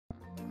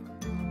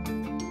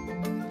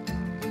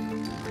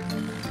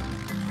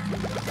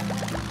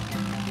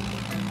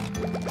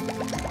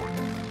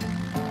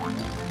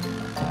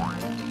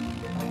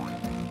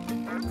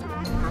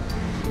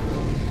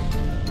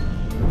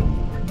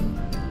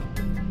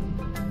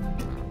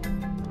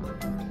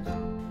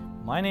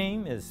My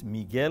name is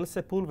Miguel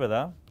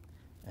Sepulveda,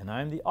 and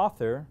I'm the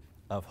author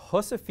of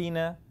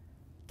Josefina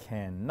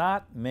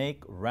Cannot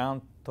Make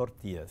Round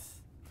Tortillas.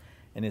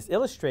 And it's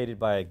illustrated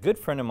by a good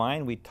friend of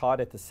mine we taught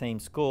at the same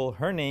school.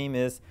 Her name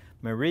is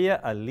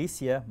Maria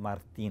Alicia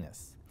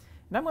Martinez.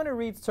 And I'm going to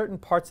read certain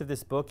parts of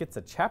this book. It's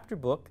a chapter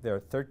book. There are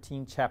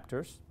 13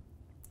 chapters.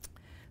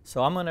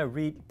 So I'm going to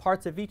read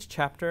parts of each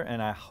chapter, and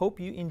I hope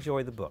you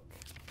enjoy the book.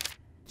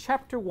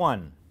 Chapter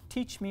 1,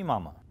 Teach Me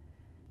Mama.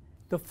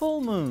 The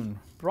full moon,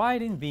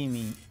 bright and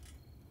beaming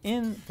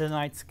in the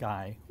night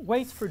sky,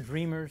 waits for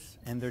dreamers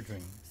and their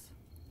dreams.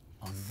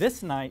 On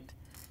this night,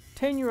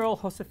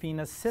 10-year-old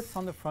Josefina sits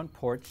on the front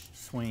porch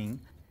swing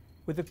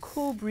with a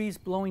cool breeze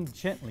blowing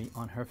gently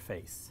on her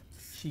face.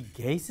 She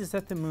gazes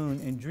at the moon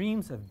and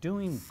dreams of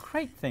doing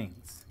great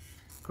things.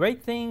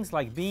 Great things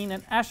like being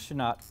an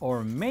astronaut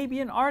or maybe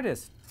an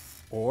artist,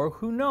 or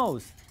who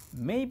knows,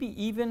 maybe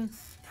even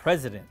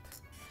president.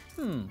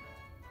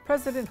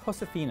 President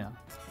Josefina.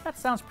 That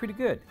sounds pretty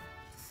good.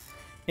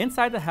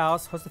 Inside the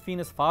house,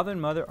 Josefina's father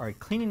and mother are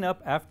cleaning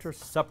up after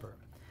supper.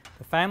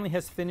 The family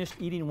has finished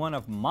eating one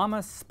of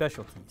Mama's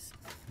specialties,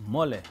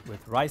 mole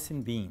with rice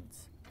and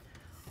beans.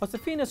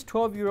 Josefina's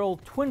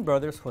 12-year-old twin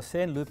brothers,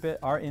 Jose and Lupe,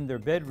 are in their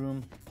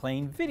bedroom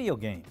playing video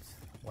games,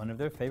 one of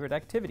their favorite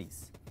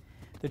activities.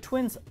 The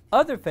twins'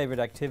 other favorite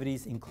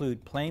activities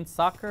include playing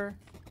soccer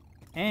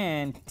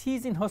and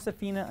teasing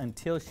Josefina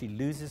until she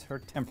loses her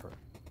temper.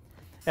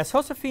 As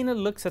Josefina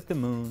looks at the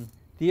moon,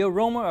 the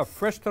aroma of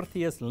fresh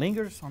tortillas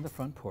lingers on the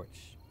front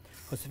porch.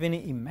 Josefina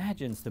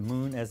imagines the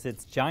moon as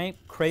its giant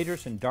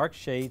craters and dark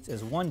shades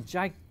as one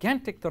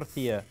gigantic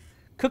tortilla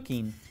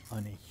cooking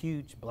on a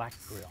huge black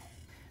grill.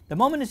 The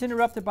moment is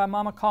interrupted by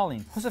Mama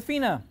calling,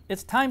 "Josefina,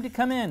 it's time to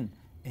come in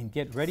and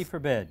get ready for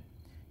bed.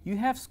 You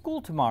have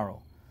school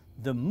tomorrow.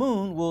 The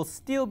moon will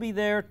still be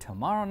there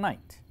tomorrow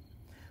night."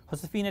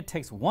 Josefina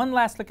takes one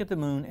last look at the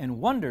moon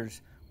and wonders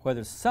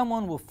whether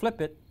someone will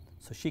flip it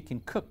so she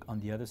can cook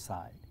on the other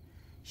side.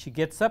 She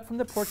gets up from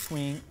the porch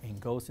swing and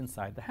goes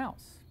inside the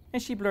house.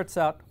 And she blurts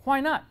out,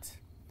 "Why not?"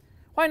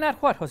 "Why not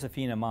what,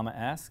 Josefina?" Mama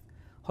asks.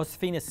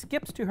 Josefina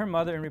skips to her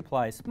mother and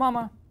replies,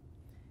 "Mama,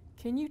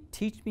 can you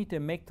teach me to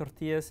make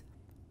tortillas?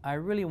 I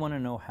really want to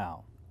know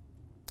how."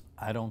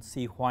 "I don't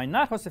see why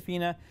not,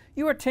 Josefina.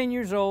 You are 10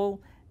 years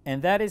old,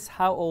 and that is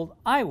how old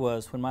I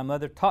was when my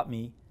mother taught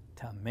me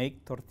to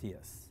make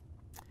tortillas."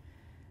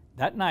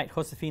 That night,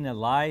 Josefina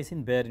lies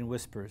in bed and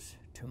whispers,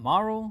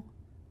 "Tomorrow,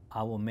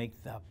 I will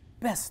make the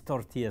best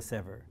tortillas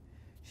ever."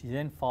 She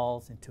then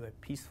falls into a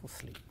peaceful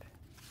sleep.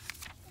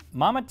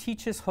 Mama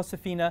teaches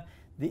Josefina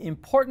the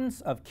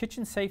importance of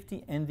kitchen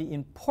safety and the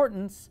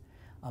importance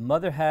a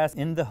mother has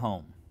in the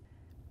home.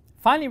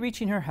 Finally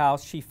reaching her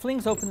house, she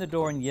flings open the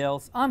door and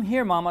yells, "I'm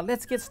here, Mama.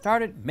 Let's get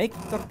started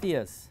making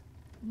tortillas."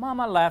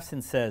 Mama laughs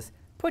and says,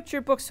 "Put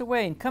your books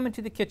away and come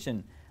into the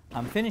kitchen.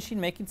 I'm finishing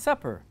making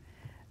supper.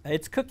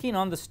 It's cooking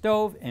on the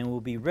stove and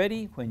will be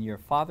ready when your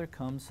father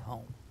comes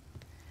home."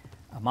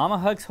 Mama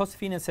hugs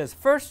Josefina and says,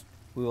 "First,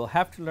 we will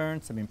have to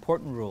learn some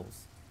important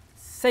rules.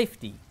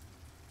 Safety."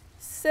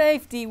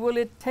 "Safety? Will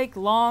it take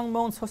long?"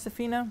 moans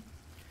Josefina.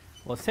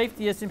 Well,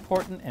 safety is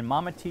important, and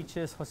Mama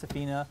teaches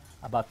Josefina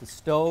about the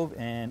stove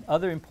and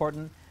other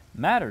important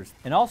matters.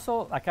 And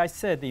also, like I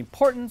said, the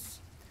importance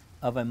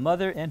of a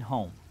mother and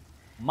home.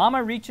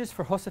 Mama reaches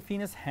for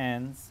Josefina's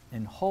hands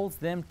and holds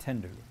them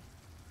tenderly.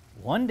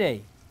 One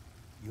day,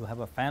 you'll have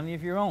a family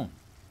of your own,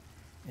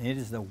 and it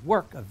is the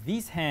work of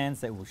these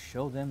hands that will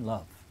show them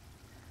love.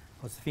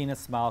 Josefina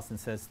smiles and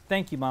says,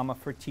 "Thank you, Mama,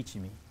 for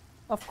teaching me."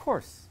 "Of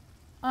course.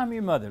 I'm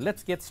your mother.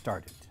 Let's get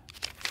started."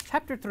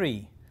 Chapter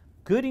 3,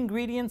 Good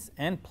Ingredients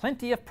and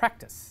Plenty of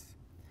Practice.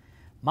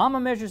 Mama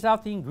measures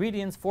out the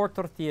ingredients for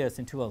tortillas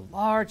into a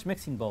large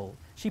mixing bowl.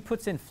 She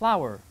puts in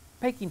flour,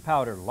 baking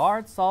powder,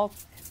 lard,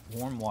 salt, and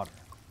warm water.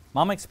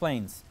 Mama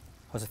explains,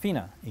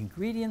 "Josefina,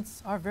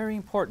 ingredients are very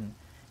important.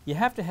 You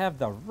have to have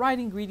the right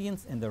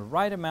ingredients and the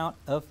right amount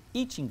of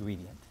each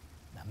ingredient.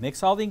 Now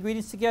mix all the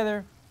ingredients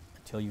together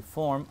until you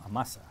form a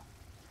masa."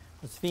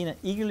 Josefina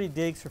eagerly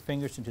digs her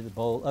fingers into the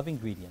bowl of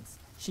ingredients.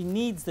 She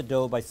kneads the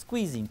dough by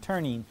squeezing,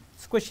 turning,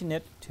 squishing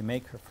it to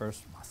make her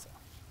first masa.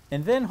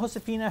 And then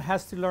Josefina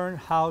has to learn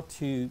how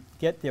to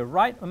get the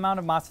right amount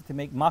of masa to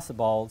make masa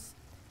balls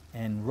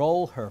and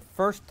roll her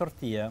first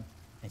tortilla,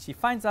 and she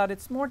finds out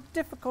it's more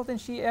difficult than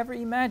she ever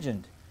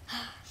imagined.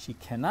 She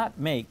cannot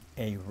make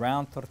a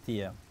round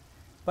tortilla.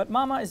 But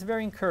Mama is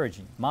very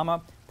encouraging.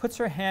 Mama puts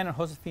her hand on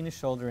Josefina's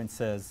shoulder and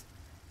says,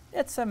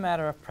 "It's a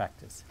matter of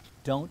practice.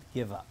 Don't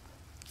give up."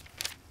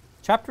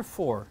 Chapter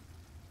 4,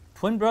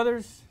 Twin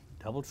Brothers,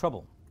 Double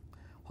Trouble.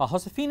 While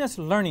Josefina's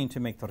learning to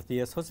make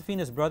tortillas,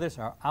 Josefina's brothers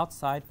are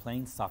outside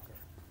playing soccer.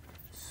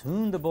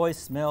 Soon the boys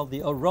smell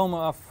the aroma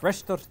of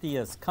fresh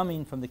tortillas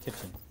coming from the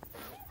kitchen.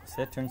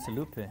 Jose turns to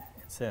Lupe and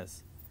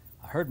says,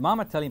 "I heard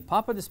Mama telling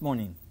Papa this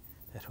morning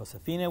that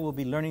Josefina will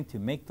be learning to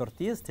make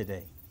tortillas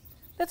today.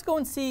 Let's go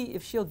and see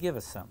if she'll give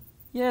us some."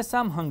 "Yes,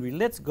 I'm hungry.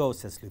 Let's go,"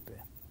 says Lupe.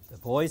 The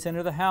boys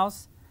enter the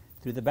house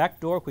through the back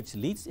door which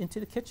leads into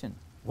the kitchen.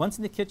 Once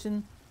in the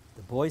kitchen,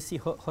 the boys see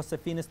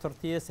Josefina's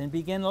tortillas and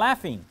begin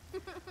laughing.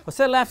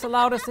 Jose laughs the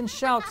loudest and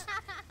shouts,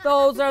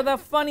 "Those are the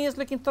funniest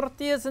looking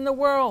tortillas in the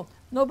world.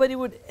 Nobody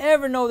would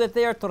ever know that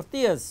they are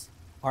tortillas."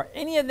 "Are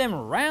any of them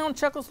round?"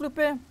 chuckles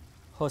Lupe.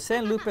 Jose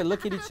and Lupe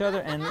look at each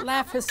other and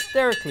laugh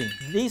hysterically.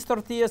 "These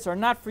tortillas are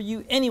not for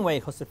you anyway,"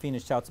 Josefina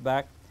shouts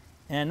back.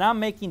 "And I'm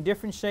making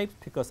different shapes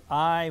because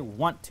I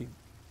want to."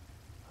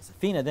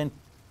 Josefina then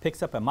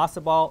picks up a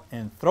matzo ball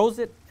and throws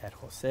it at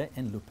Jose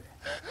and Lupe.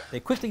 They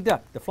quickly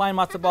duck. The flying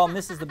matzo ball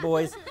misses the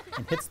boys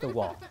and hits the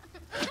wall.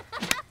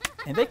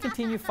 And they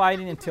continue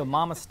fighting until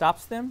Mama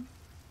stops them.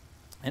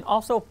 And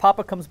also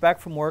Papa comes back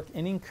from work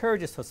and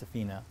encourages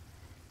Josefina.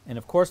 And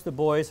of course the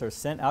boys are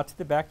sent out to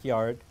the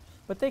backyard,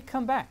 but they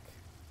come back.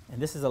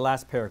 And this is the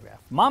last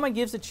paragraph. Mama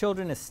gives the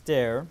children a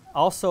stare.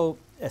 Also,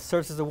 it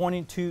serves as a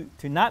warning to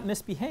not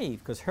misbehave,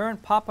 because her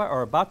and Papa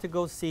are about to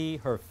go see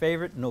her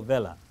favorite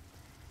novela.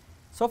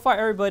 So far,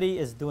 everybody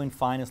is doing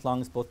fine as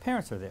long as both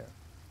parents are there.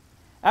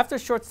 After a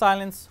short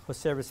silence,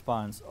 Jose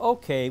responds,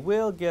 "Okay,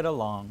 we'll get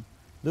along."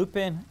 Lupe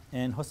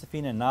and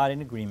Josefina nod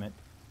in agreement.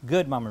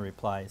 "Good," Mama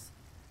replies.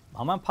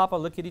 Mama and Papa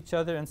look at each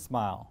other and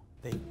smile.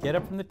 They get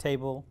up from the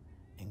table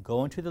and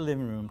go into the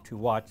living room to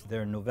watch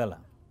their novela.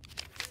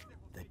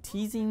 The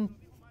Teasing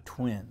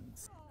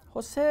Twins.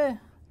 Jose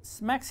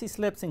smacks his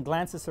lips and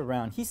glances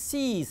around. He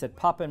sees that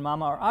Papa and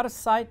Mama are out of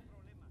sight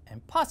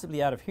and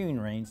possibly out of hearing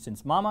range,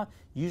 since Mama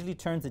usually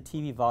turns the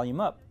TV volume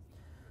up.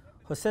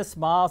 Jose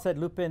smiles at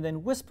Lupe and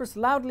then whispers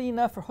loudly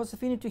enough for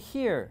Josefina to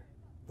hear,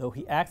 though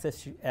he acts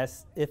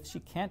as if she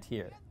can't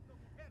hear.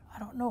 "I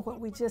don't know what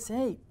we just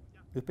ate."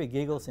 Lupe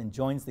giggles and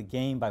joins the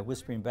game by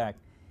whispering back,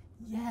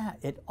 "Yeah,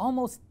 it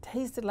almost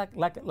tasted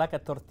like a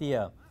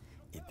tortilla."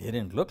 "It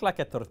didn't look like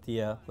a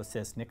tortilla,"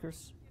 Jose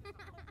snickers.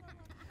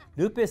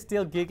 Lupe is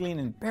still giggling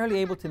and barely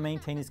able to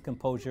maintain his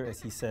composure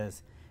as he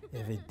says,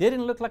 "If it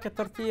didn't look like a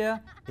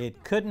tortilla,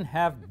 it couldn't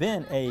have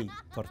been a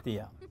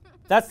tortilla."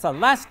 "That's the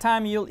last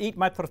time you'll eat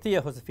my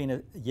tortilla,"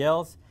 Josefina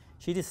yells.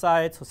 She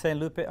decides Jose and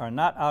Lupe are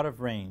not out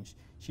of range.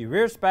 She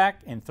rears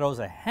back and throws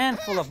a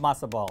handful of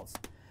masa balls.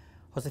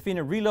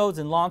 Josefina reloads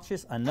and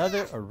launches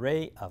another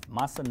array of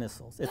masa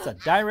missiles. It's a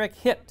direct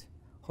hit.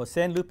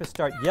 Jose and Lupe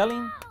start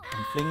yelling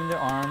and flinging their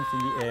arms in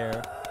the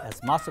air as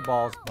masa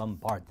balls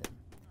bombard them.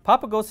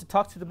 Papa goes to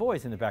talk to the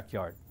boys in the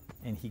backyard,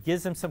 and he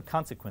gives them some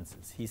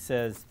consequences. He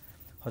says,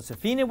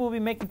 "Josefina will be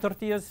making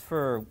tortillas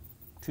for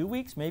 2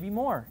 weeks, maybe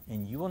more,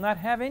 and you will not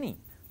have any.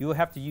 You will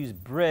have to use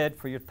bread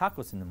for your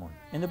tacos in the morning."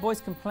 And the boys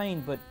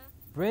complain, "But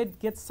bread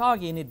gets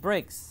soggy and it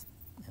breaks."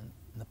 And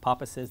the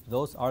Papa says,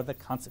 "Those are the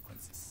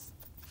consequences."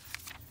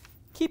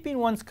 Keeping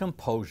one's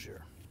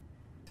composure.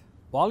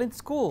 While in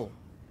school,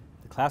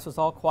 the class was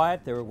all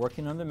quiet. They were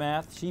working on the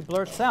math. She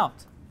blurts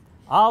out,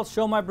 "I'll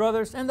show my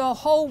brothers and the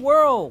whole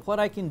world what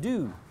I can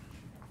do.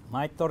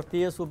 My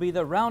tortillas will be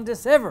the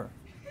roundest ever."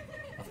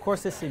 Of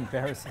course, this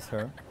embarrasses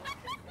her.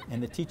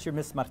 And the teacher,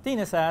 Miss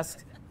Martinez,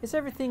 asks, "Is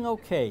everything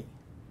okay?"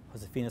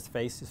 Josefina's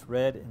face is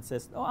red and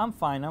says, "Oh, I'm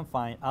fine.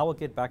 I will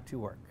get back to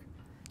work."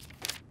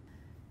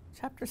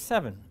 Chapter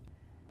 7.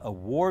 A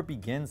war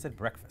begins at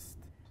breakfast.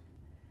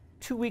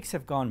 2 weeks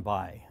have gone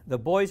by. The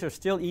boys are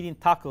still eating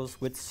tacos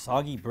with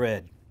soggy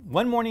bread.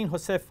 One morning,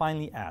 Jose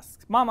finally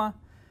asks, "Mama,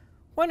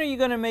 when are you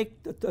going to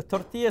make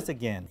tortillas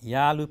again?"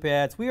 "Yeah," Lupe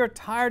adds, "we are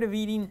tired of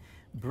eating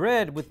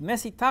bread with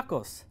messy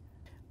tacos."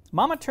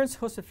 Mama turns to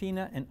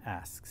Josefina and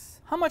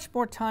asks, "How much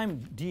more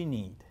time do you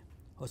need?"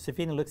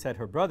 Josefina looks at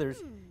her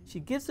brothers. She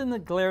gives them the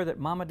glare that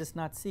Mama does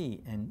not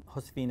see, and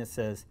Josefina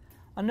says,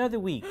 "Another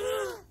week."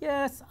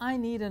 "Yes, I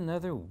need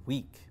another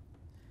week."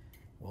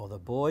 Well, the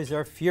boys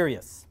are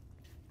furious.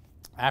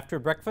 After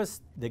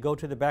breakfast, they go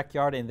to the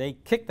backyard and they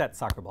kick that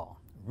soccer ball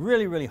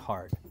really, really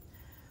hard.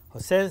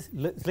 Jose is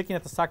looking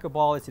at the soccer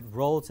ball as it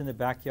rolls in the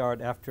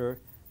backyard after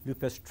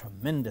Lupe's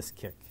tremendous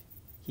kick.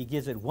 He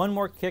gives it one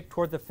more kick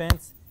toward the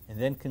fence and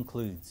then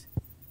concludes,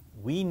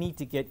 "We need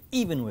to get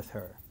even with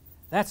her."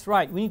 "That's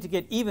right, we need to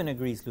get even,"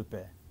 agrees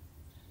Lupe.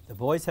 The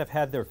boys have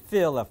had their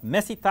fill of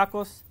messy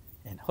tacos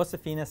and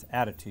Josefina's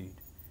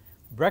attitude.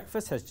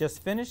 Breakfast has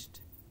just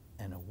finished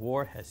and a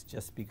war has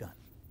just begun.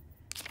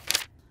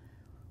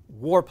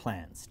 War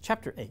plans,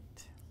 Chapter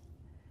 8.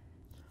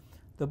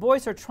 The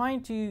boys are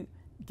trying to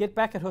get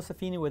back at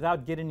Josefina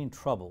without getting in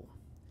trouble.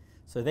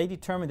 So they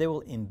determine they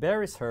will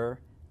embarrass her,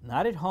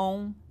 not at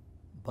home,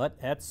 but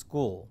at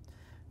school.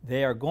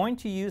 They are going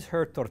to use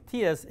her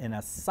tortillas in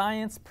a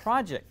science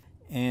project,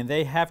 and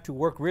they have to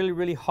work really,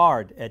 really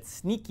hard at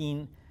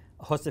sneaking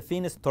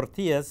Josefina's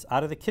tortillas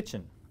out of the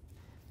kitchen.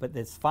 But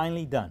it's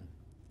finally done.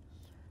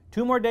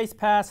 2 more days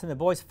pass, and the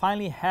boys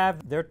finally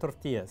have their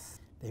tortillas.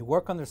 They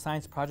work on their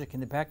science project in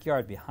the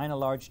backyard behind a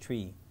large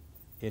tree.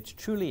 It's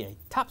truly a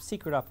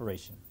top-secret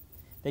operation.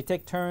 They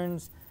take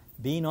turns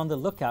being on the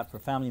lookout for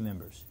family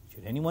members.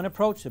 Should anyone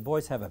approach, the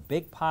boys have a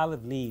big pile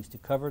of leaves to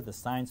cover the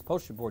science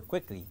poster board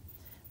quickly.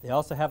 They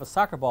also have a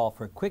soccer ball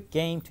for a quick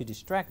game to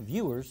distract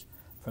viewers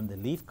from the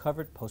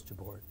leaf-covered poster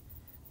board.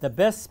 The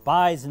best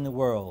spies in the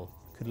world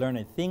could learn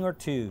a thing or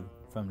two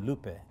from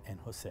Lupe and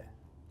Jose.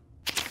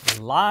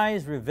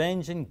 Lies,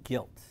 revenge, and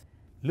guilt.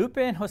 Lupe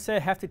and Jose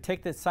have to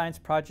take the science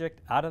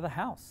project out of the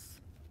house.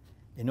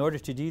 In order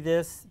to do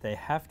this, they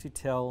have to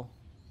tell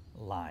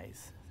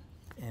lies.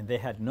 And they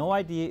had no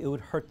idea it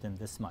would hurt them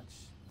this much.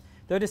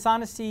 Their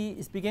dishonesty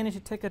is beginning to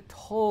take a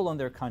toll on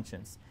their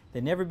conscience.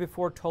 They never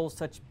before told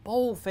such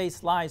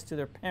bold-faced lies to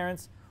their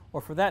parents,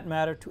 or for that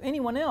matter, to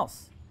anyone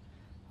else.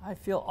 I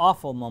feel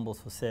awful,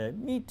 mumbles Jose.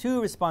 Me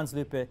too, responds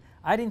Lupe.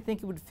 I didn't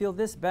think it would feel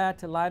this bad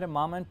to lie to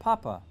Mama and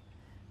Papa.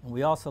 And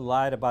we also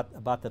lied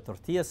about the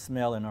tortilla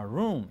smell in our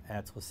room,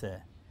 adds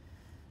Jose.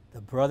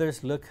 The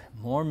brothers look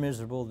more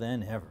miserable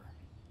than ever.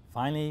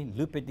 Finally,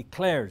 Lupe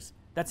declares,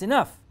 that's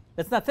enough.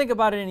 Let's not think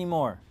about it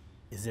anymore.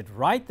 Is it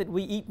right that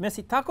we eat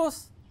messy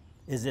tacos?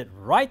 Is it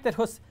right that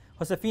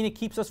Josefina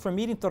keeps us from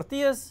eating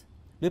tortillas?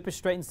 Lupe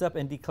straightens up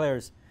and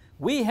declares,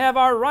 we have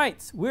our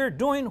rights. We're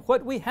doing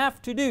what we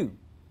have to do.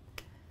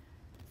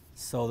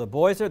 So the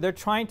boys they're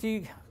trying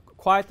to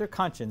quiet their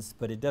conscience,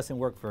 but it doesn't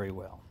work very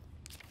well.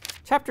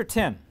 Chapter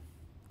 10,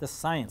 the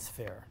science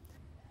fair.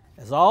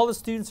 As all the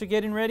students are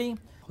getting ready,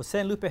 Jose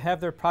and Lupe have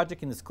their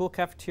project in the school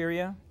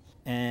cafeteria,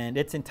 and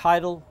it's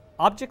entitled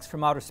Objects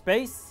from Outer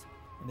Space.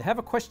 And they have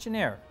a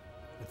questionnaire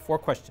with 4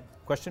 questions.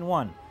 Question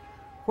 1,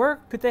 where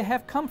could they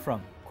have come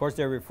from? Of course,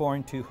 they're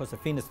referring to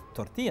Josefina's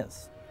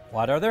tortillas.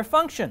 What are their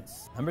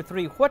functions? Number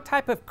 3, what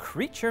type of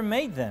creature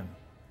made them?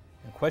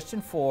 And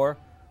question 4,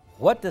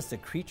 what does the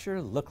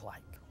creature look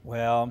like?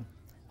 Well,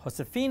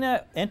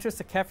 Josefina enters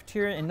the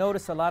cafeteria and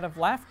notices a lot of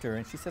laughter,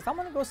 and she says, I'm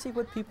going to go see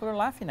what people are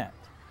laughing at.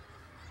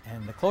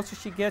 And the closer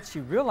she gets, she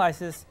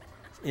realizes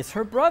it's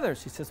her brother.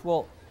 She says,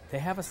 well, they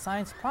have a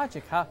science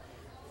project.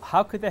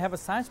 How could they have a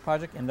science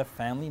project and the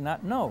family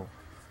not know?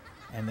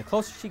 And the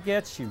closer she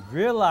gets, she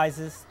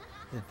realizes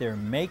that they're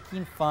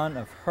making fun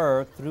of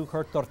her through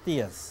her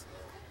tortillas.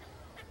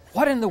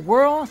 What in the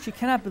world? She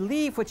cannot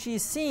believe what she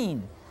is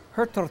seeing.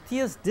 Her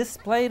tortillas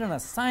displayed on a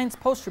science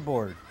poster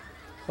board.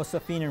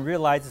 Josefina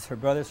realizes her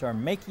brothers are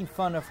making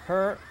fun of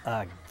her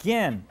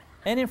again,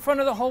 and in front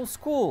of the whole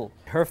school.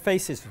 Her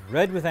face is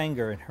red with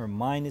anger and her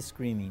mind is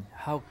screaming,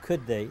 how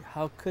could they?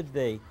 How could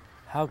they?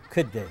 How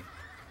could they?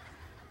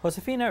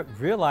 Josefina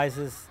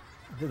realizes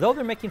that though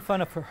they're making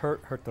fun of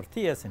her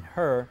tortillas and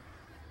her,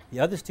 the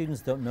other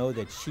students don't know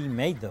that she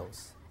made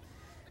those.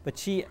 But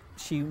she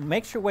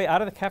makes her way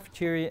out of the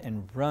cafeteria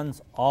and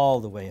runs all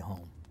the way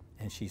home.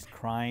 And she's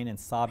crying and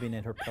sobbing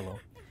at her pillow.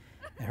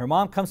 And her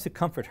mom comes to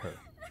comfort her.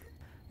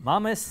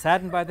 Mama is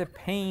saddened by the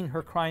pain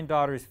her crying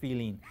daughter is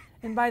feeling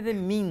and by the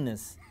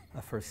meanness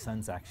of her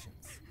son's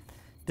actions.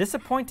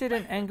 Disappointed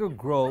and anger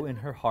grow in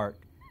her heart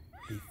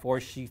before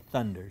she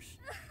thunders,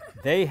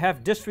 they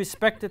have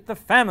disrespected the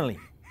family.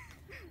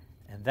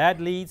 And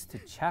that leads to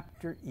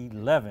chapter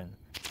 11,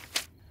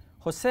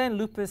 Jose and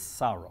Lupe's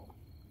sorrow.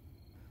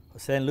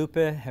 Jose and Lupe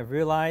have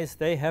realized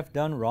they have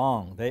done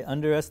wrong. They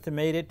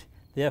underestimated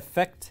the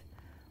effect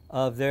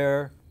of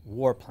their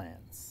war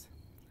plans.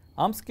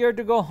 I'm scared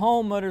to go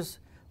home,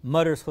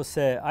 mutters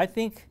Jose. I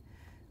think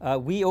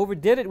we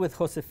overdid it with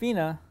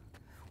Josefina.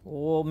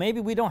 Well,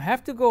 maybe we don't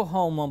have to go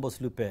home,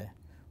 mumbles Lupe.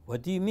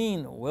 What do you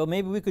mean? Well,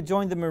 maybe we could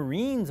join the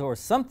Marines or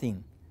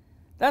something.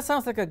 That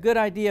sounds like a good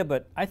idea,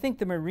 but I think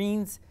the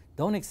Marines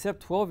don't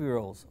accept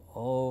 12-year-olds.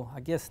 Oh,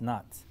 I guess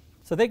not.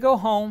 So they go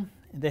home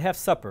and they have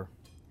supper,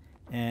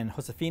 and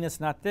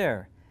Josefina's not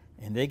there.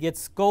 And they get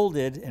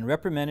scolded and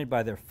reprimanded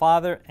by their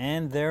father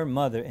and their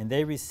mother, and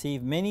they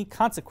receive many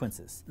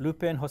consequences.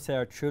 Lupe and Jose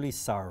are truly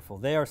sorrowful.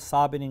 They are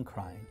sobbing and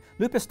crying.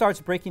 Lupe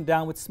starts breaking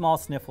down with small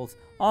sniffles.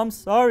 I'm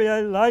sorry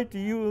I lied to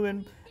you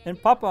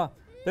and Papa.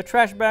 The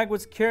trash bag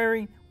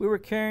we were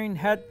carrying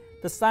had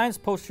the science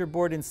poster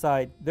board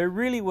inside. There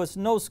really was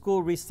no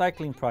school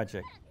recycling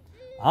project.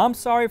 I'm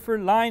sorry for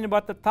lying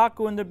about the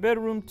taco in the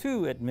bedroom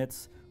too,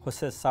 admits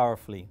Jose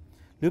sorrowfully.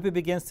 Lupe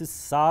begins to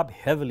sob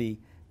heavily.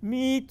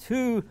 Me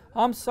too.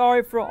 I'm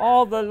sorry for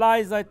all the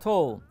lies I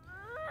told.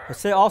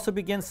 Jose also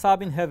begins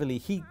sobbing heavily.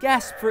 He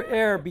gasps for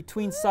air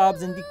between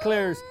sobs and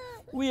declares,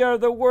 we are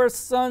the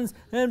worst sons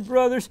and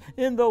brothers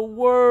in the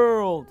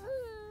world.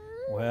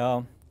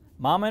 Well,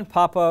 Mama and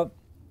Papa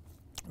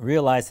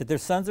realize that their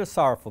sons are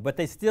sorrowful, but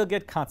they still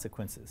get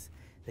consequences.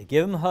 They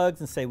give them hugs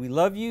and say, we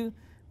love you,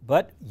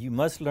 but you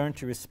must learn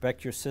to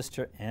respect your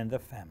sister and the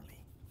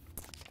family.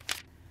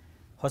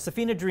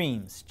 Josefina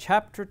dreams,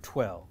 chapter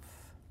 12.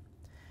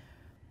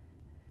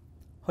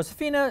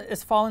 Josefina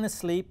is falling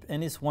asleep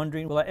and is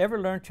wondering, will I ever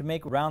learn to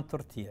make round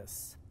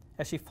tortillas?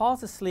 As she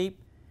falls asleep,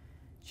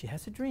 she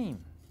has a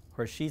dream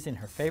where she's in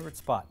her favorite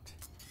spot,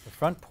 the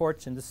front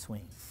porch and the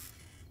swing.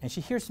 And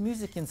she hears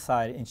music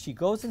inside, and she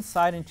goes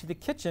inside into the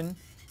kitchen,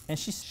 and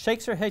she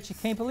shakes her head. She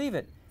can't believe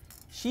it.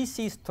 She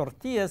sees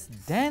tortillas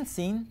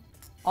dancing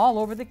all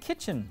over the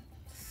kitchen.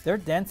 They're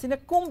dancing a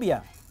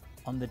cumbia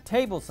on the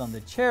tables, on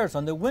the chairs,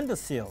 on the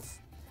windowsills.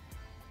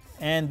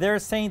 And they're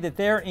saying that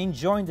they're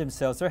enjoying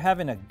themselves. They're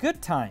having a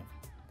good time.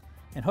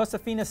 And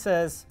Josefina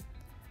says,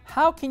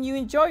 how can you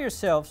enjoy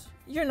yourselves?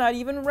 You're not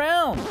even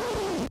round.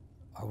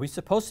 Are we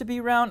supposed to be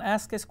round?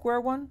 Asks a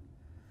square one.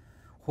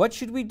 What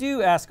should we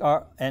do? Asks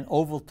an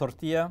oval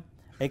tortilla.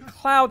 A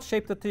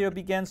cloud-shaped tortilla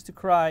begins to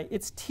cry.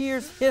 Its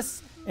tears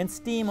hiss and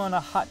steam on a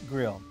hot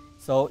grill.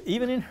 So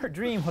even in her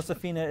dream,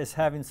 Josefina is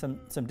having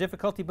some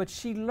difficulty, but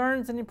she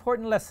learns an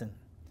important lesson.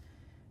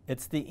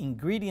 It's the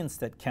ingredients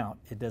that count.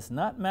 It does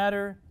not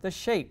matter the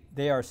shape.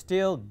 They are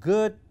still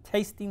good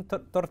tasting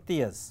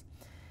tortillas.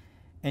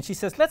 And she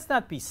says, let's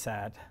not be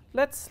sad.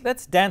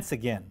 Let's dance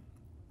again.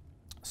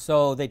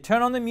 So they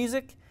turn on the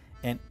music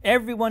and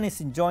everyone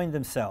is enjoying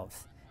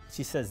themselves.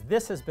 She says,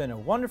 this has been a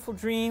wonderful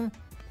dream.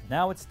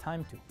 Now it's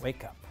time to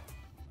wake up.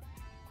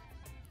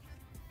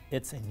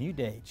 It's a new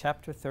day,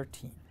 chapter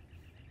 13.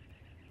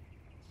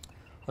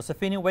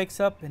 Josefina wakes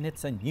up and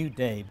it's a new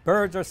day.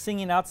 Birds are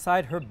singing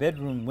outside her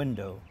bedroom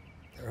window.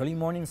 The early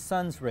morning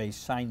sun's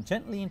rays shine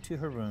gently into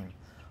her room.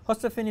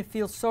 Josefina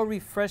feels so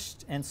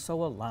refreshed and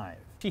so alive.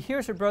 She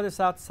hears her brothers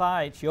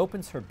outside. She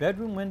opens her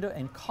bedroom window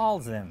and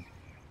calls them.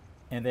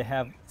 And they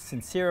have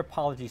sincere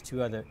apologies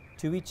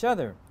to each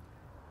other.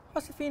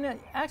 Josefina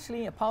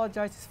actually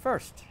apologizes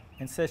first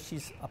and says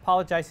she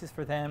apologizes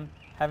for them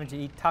having to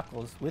eat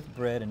tacos with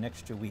bread an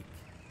extra week.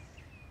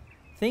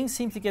 Things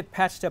seem to get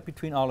patched up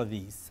between all of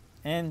these.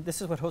 And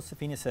this is what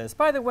Josefina says.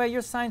 By the way,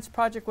 your science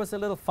project was a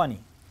little funny.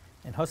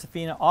 And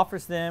Josefina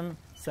offers them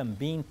some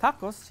bean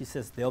tacos. She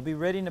says they'll be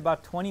ready in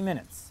about 20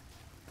 minutes.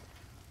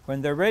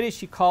 When they're ready,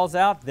 she calls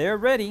out, they're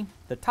ready.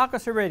 The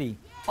tacos are ready.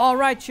 All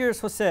right, cheers,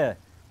 Jose.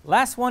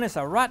 Last one is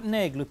a rotten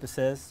egg, Lupe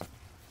says.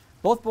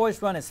 Both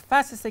boys run as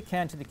fast as they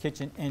can to the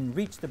kitchen and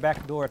reach the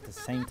back door at the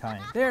same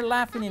time. They're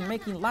laughing and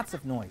making lots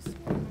of noise.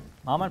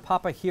 Mama and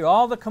Papa hear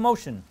all the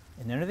commotion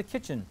and enter the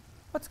kitchen.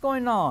 What's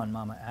going on?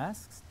 Mama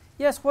asks.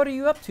 Yes, what are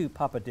you up to?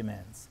 Papa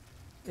demands.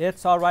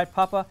 It's all right,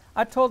 Papa.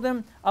 I told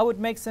them I would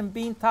make some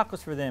bean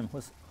tacos for them,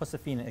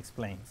 Josefina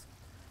explains.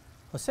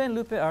 Jose and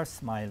Lupe are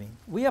smiling.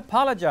 We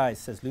apologize,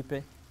 says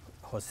Lupe.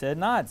 Jose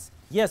nods.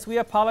 Yes, we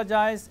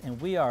apologize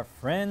and we are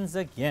friends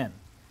again.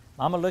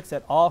 Mama looks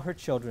at all her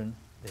children.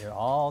 They're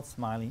all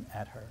smiling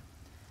at her.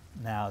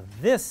 Now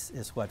this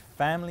is what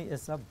family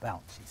is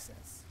about, she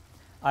says.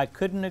 I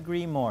couldn't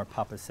agree more,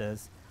 Papa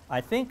says.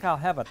 I think I'll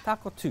have a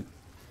taco too.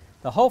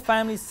 The whole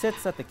family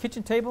sits at the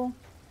kitchen table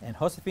and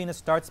Josefina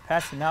starts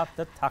passing out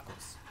the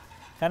tacos.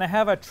 Can I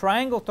have a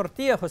triangle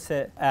tortilla,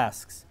 Jose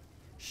asks.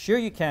 Sure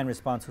you can,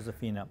 responds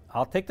Josefina.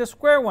 I'll take the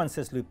square one,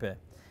 says Lupe.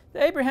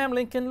 The Abraham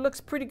Lincoln looks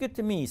pretty good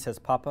to me, says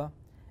Papa.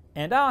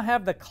 And I'll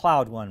have the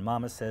cloud one,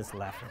 Mama says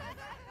laughingly.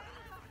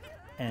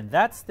 And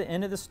that's the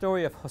end of the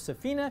story of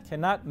Josefina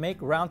Cannot Make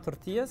Round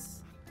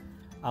Tortillas.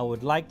 I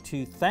would like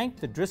to thank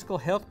the Driscoll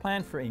Health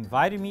Plan for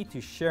inviting me to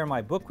share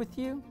my book with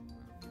you.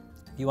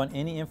 If you want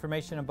any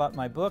information about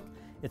my book,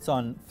 it's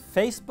on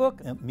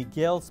Facebook,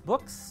 Miguel's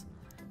Books,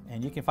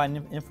 and you can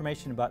find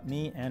information about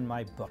me and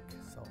my book.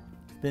 So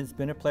it's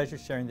been a pleasure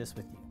sharing this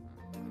with you.